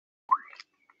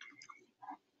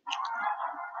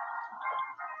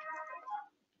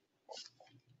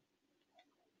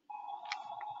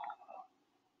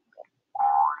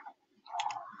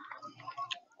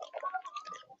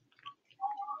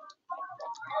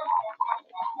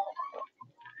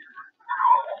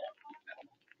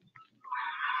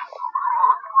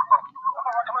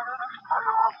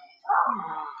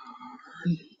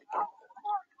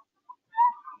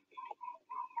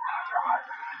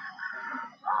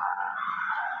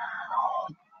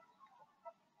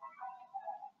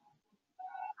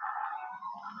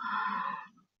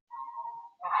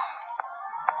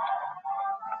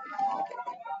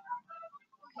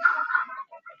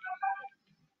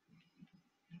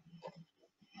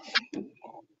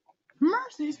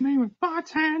Mercy's me with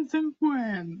Futt's hands and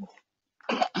friends.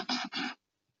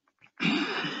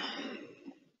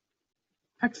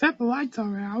 Except the lights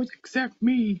are out, except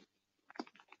me.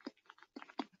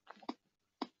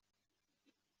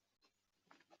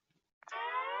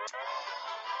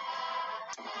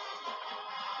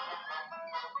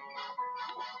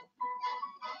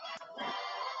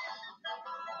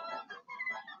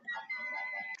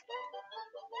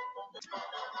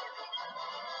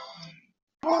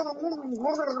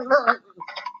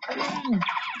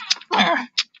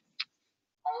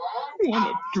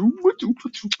 Wanna do what you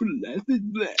put to last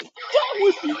and that. That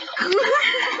would be good.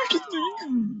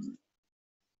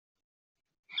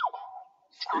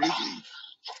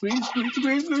 Please.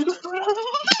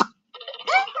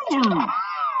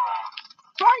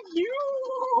 Thank you.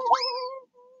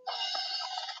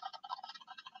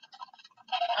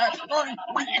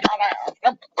 We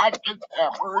gotta have the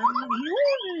ever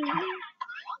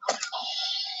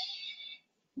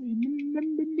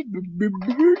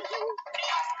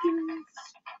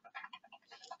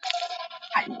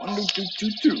I wonder what to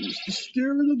do to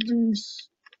scare the deuce.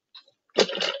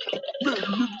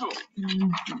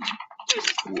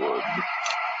 This one.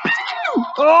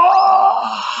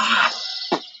 Oh!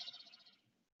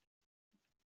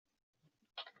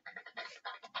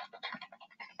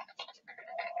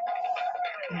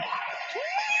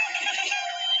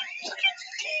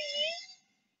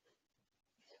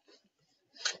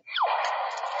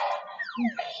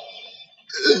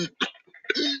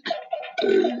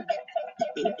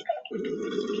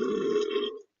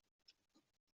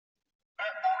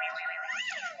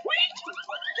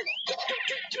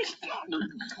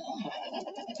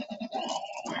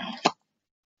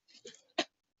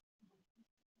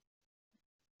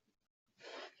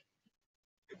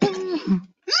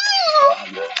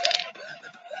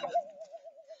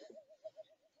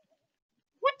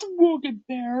 What's wrong in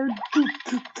there? The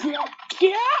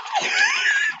kiwi.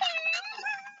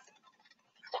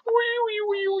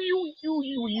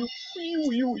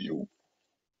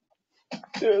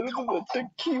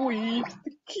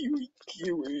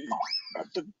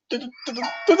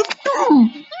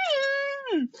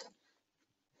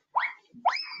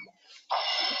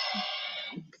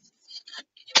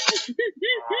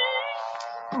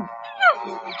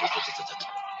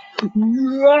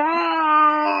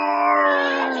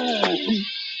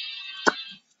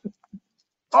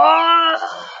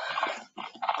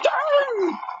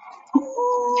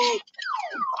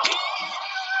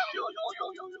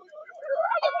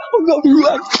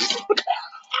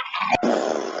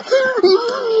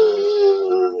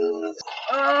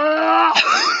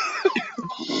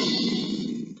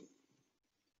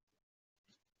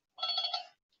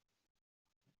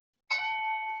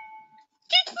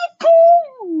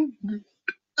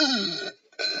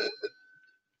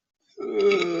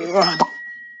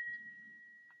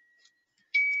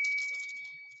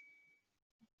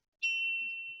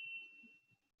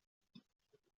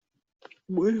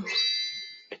 Well,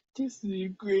 this is a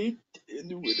great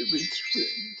and one of its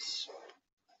friends.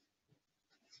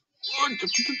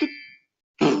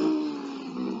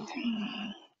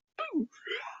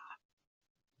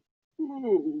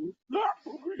 Oh, that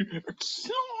would be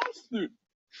exhausted.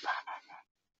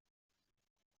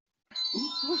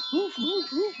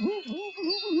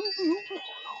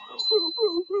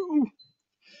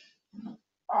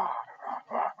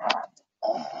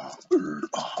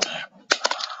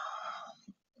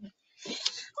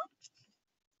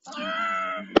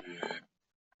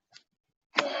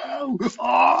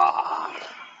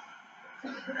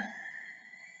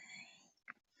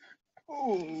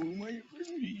 Oh, my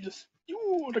goodness. You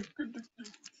want to get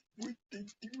what they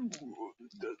do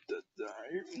at that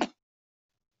time.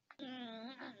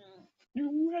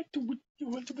 You had to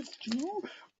withdraw?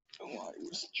 Oh, I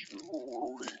was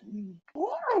drooling.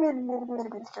 Are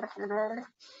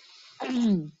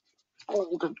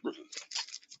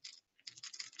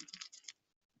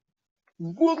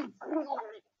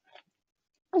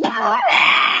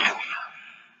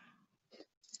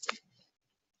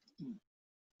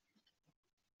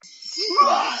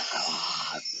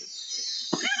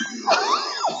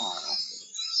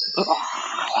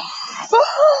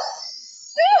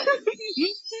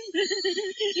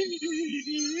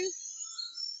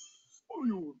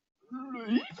you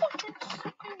late?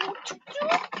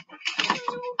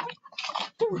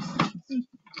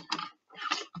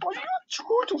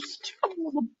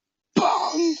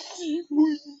 Bouncy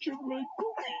wings of my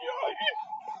cookie eye.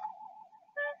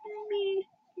 Me.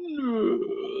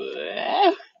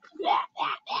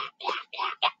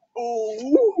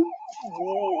 Oh,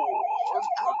 more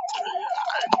cookie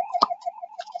eye.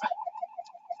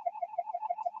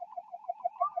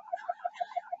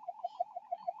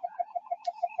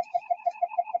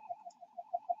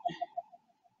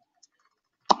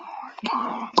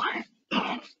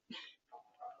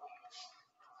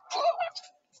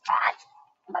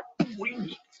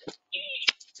 Wing.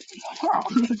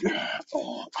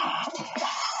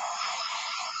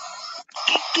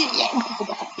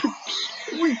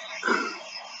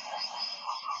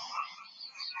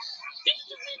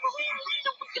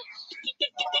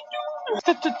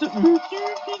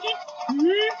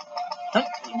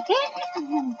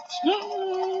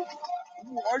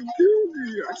 Why do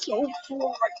you are so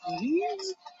frightened?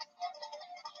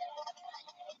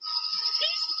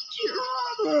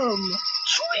 Get him!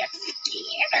 Get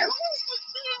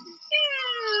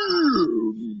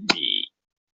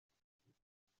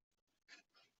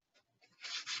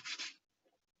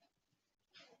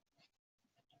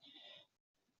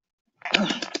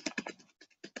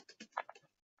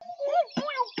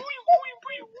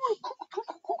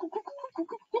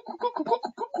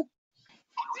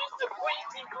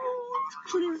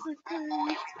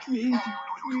me!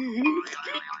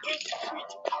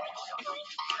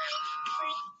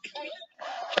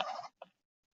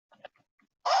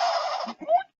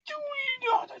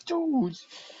 Toads!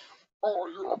 Oh,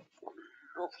 you're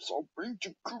something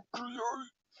to cookie.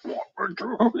 What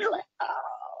do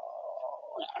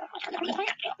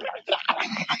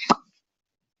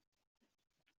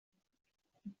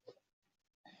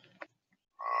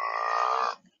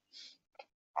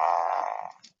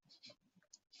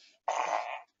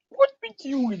What did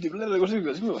you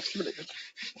do?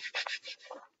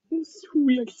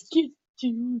 We are scared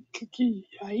to cookie.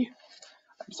 I'm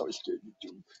sorry, scared to.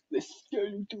 This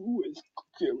scary too is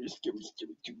scary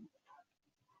too.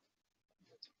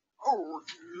 Oh,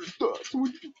 that's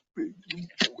what you think,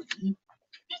 boy.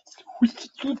 It's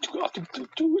what you got to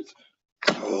do.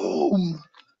 Boom!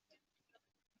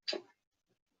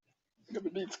 I'm a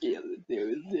bit scared. There.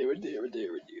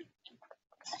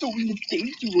 So in the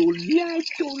days you will life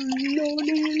so alone.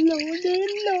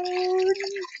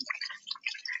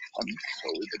 I'm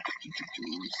sorry, but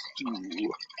to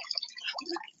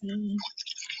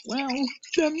well,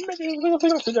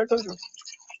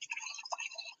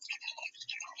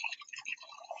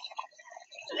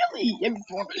 really,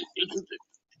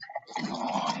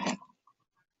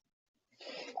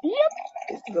 yep,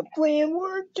 this is a plan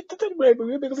work.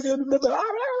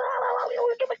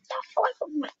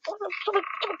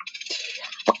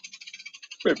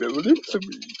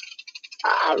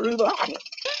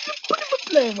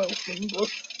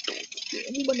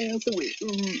 Anyone else away?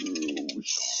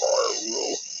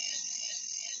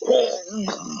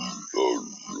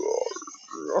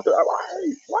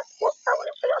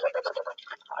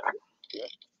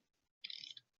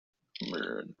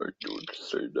 Man, I don't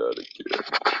say that again.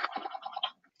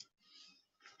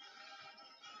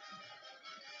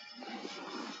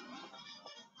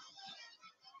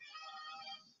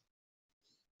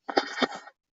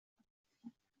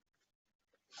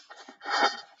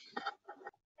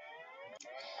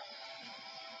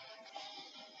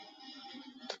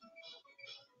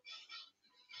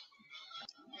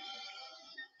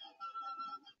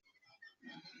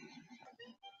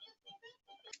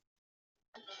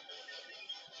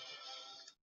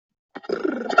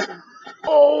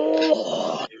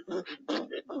 Oh!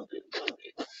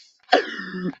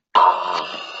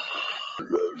 Ah!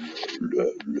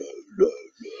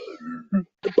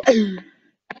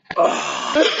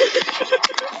 Ah!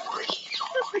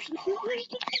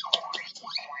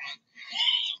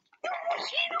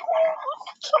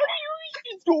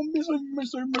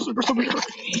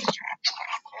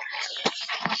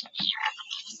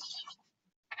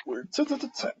 We're tit.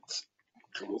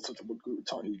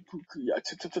 Tiny cookie.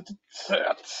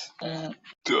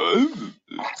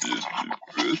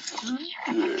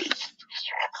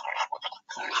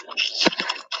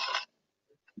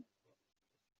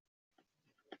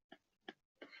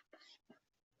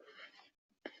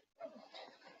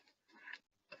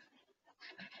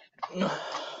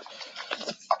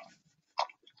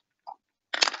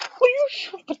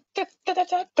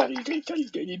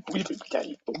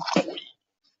 Time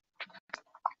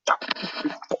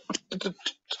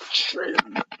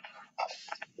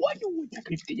Why do we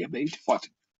take it to mate? What?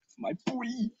 My boy,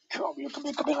 come here.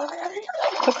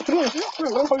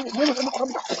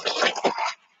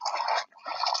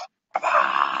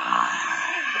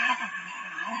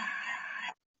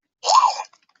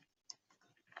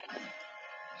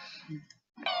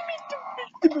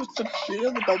 There's a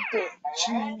film about the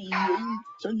kiwi.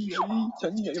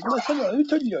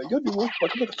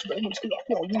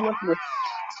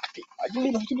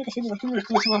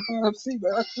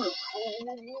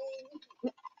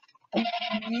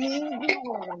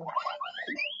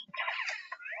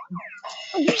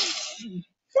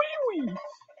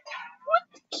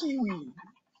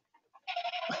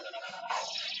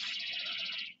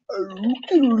 You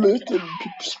can let them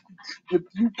if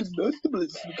you cannot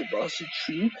listen to Master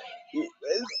True,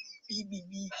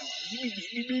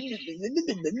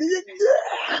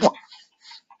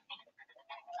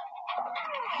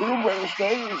 it was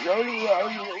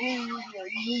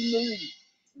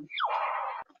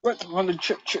what on the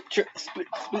chip split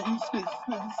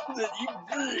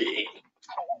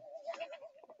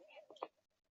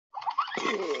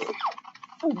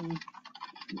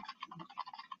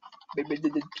maybe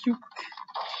didn't puke.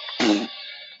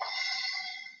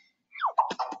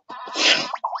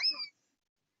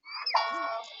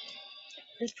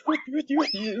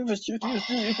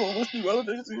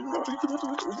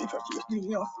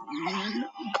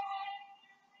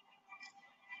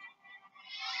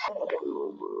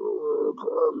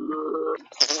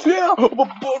 Yeah, I'm a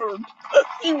butter.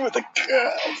 You with a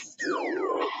cast.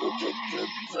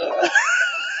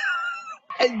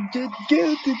 And just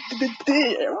go to the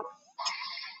tail.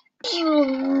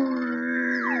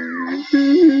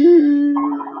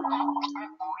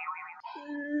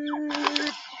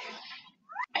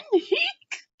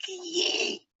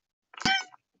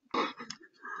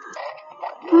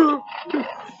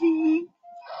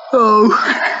 No!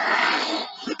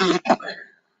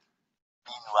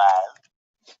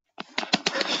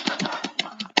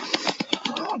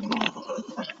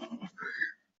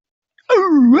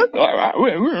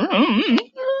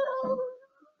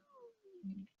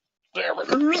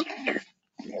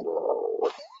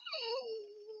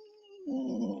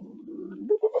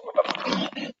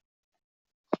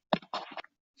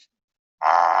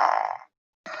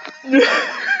 Yeah.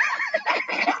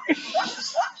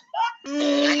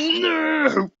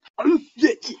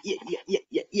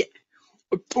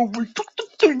 Oh, we got the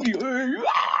thing.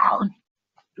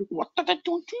 What did I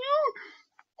do to you?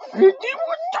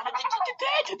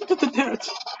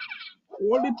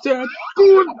 What is that?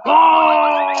 Good.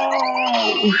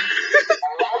 Oh!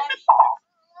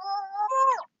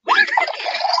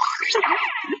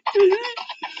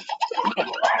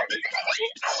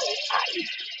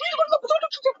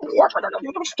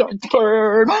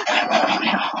 Bird.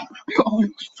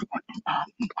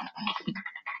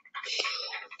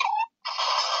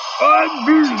 I'm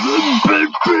big.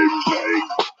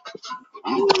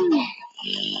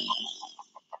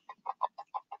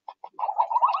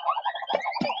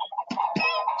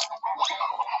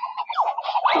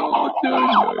 Oh no.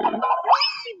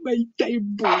 My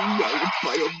table.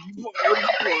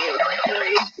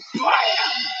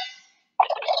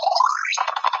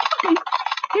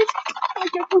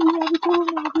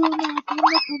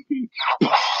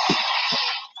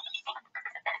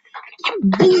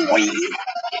 Boy.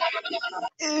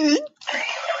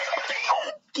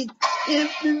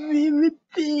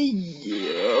 Everything.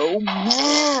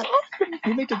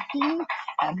 You make a thing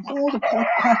and all the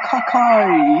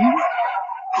cacai.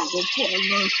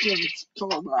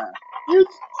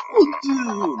 It's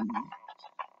awesome.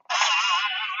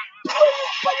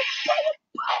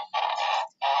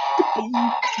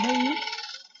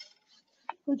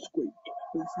 That's great.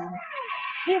 Listen,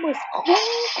 it was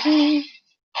cool.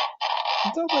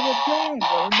 Double the plan.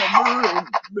 Remember, and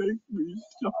make me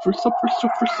suffer.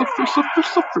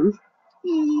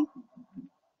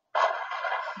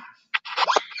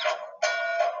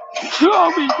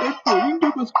 Tell me that thing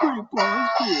that was pretty fun.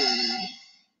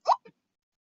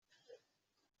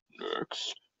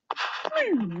 Next.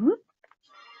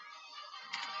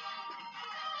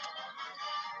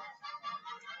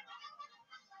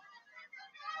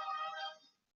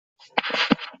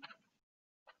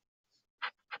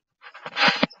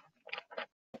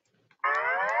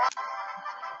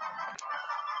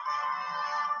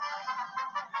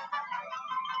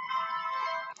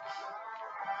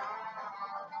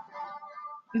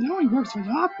 It only works with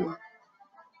opera.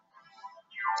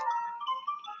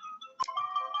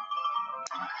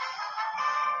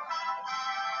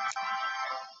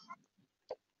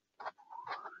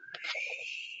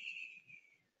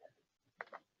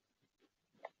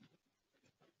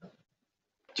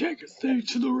 Take a thing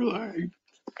to the relay.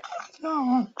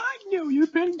 Oh, I knew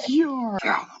you'd been cured.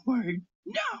 Wait,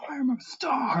 now I'm a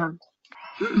star.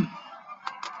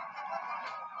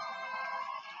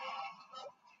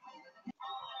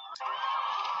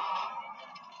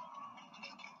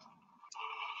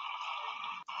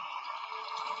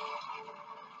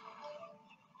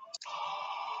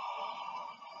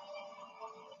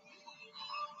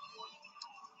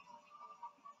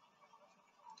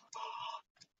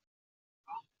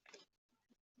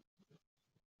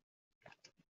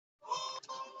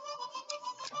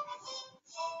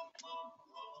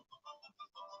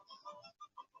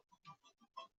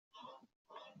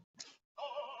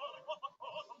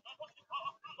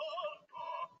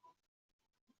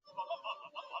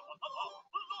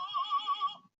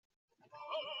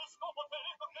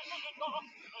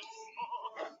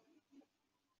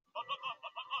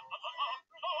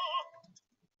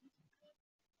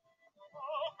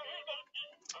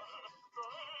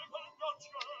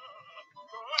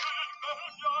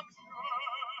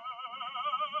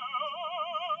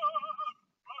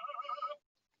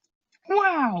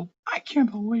 can't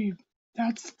believe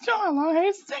that Starla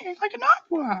is singing like an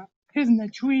opera. Isn't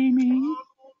that dreamy?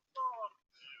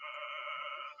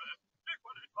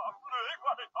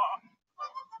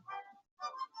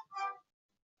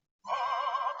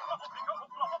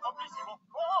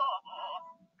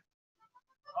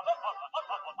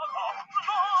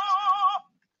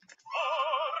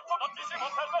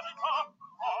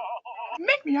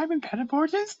 Make me having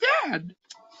pedipores instead.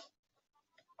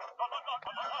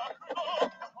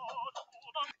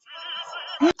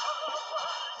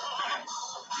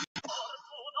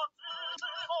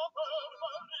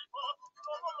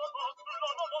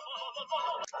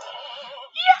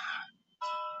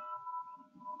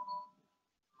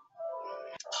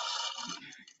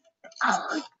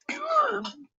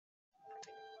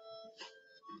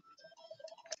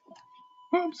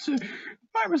 Oops,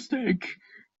 my mistake.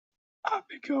 Up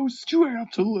it goes straight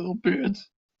up to a little bit.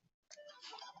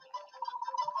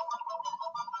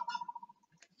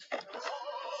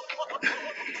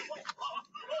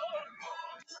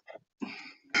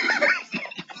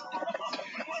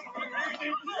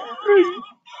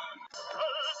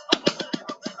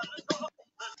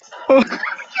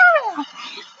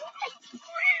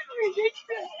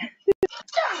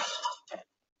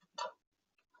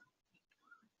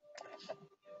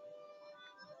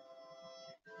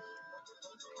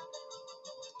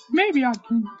 Maybe I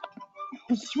can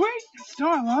persuade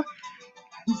Starla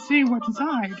and see what's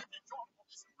inside.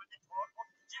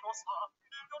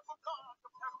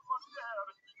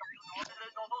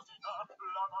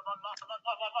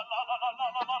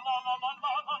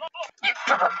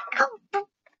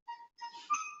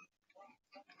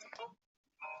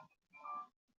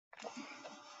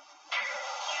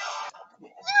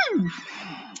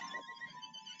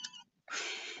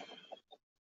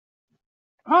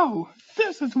 Oh,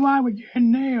 this is why we get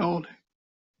nailed.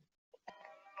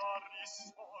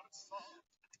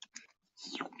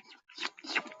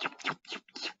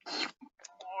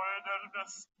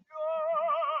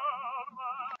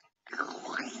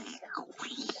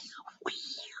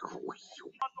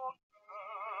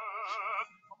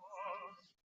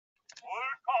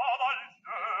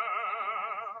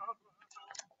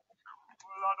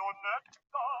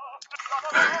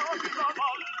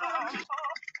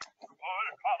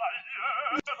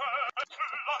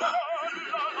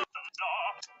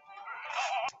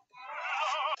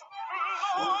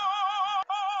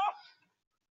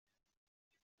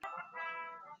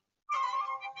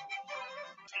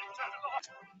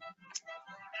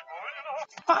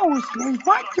 I was doing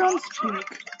white gun's trick.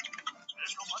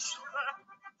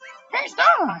 Hey,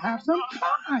 Starla, have some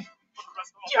pie.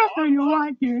 Just how you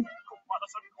like it.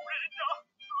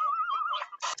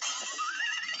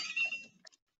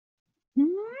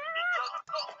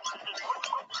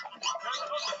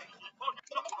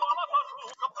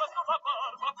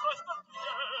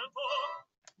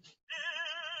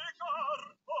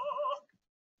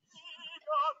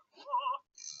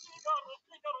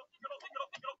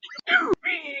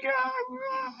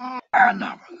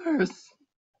 Enough of this.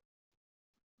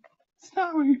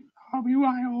 Sorry, I'll be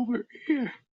right over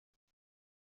here.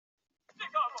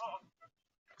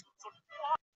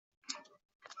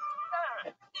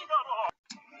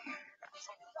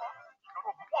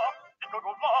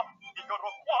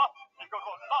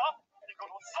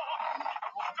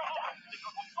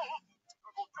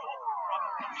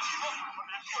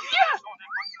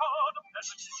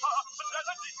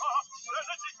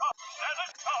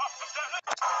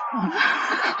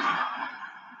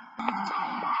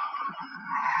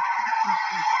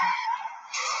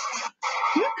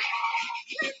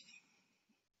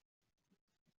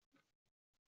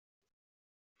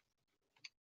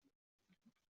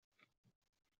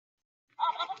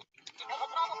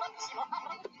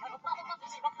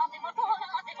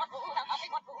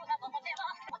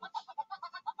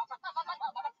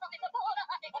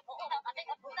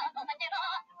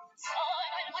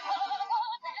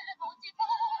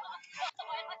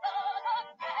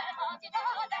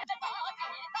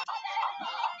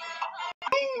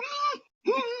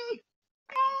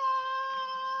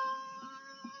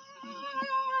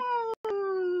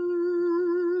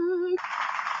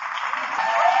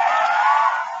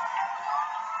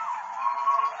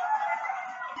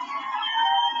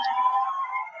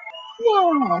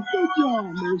 Wow, good job,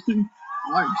 Mercy.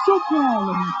 I'm so proud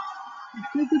of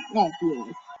you. Take it off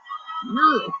with.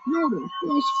 You're the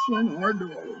best friend I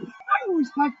know. I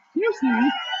always like you see.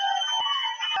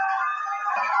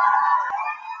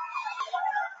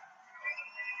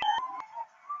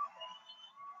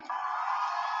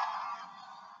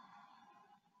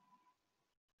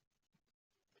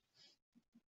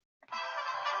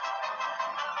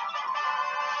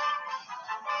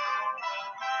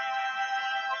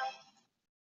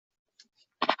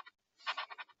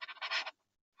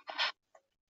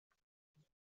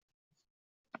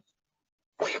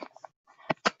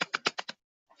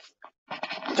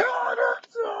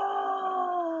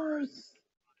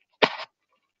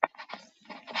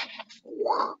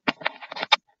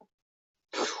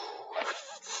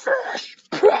 Fish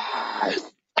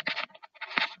pass!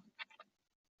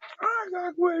 I'm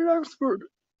not great expert.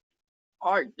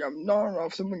 I am not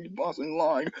enough to be boss in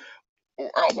line,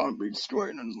 or else I'd be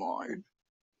straight in line.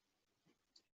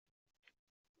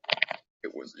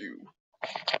 It was you,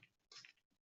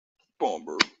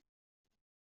 Bomber.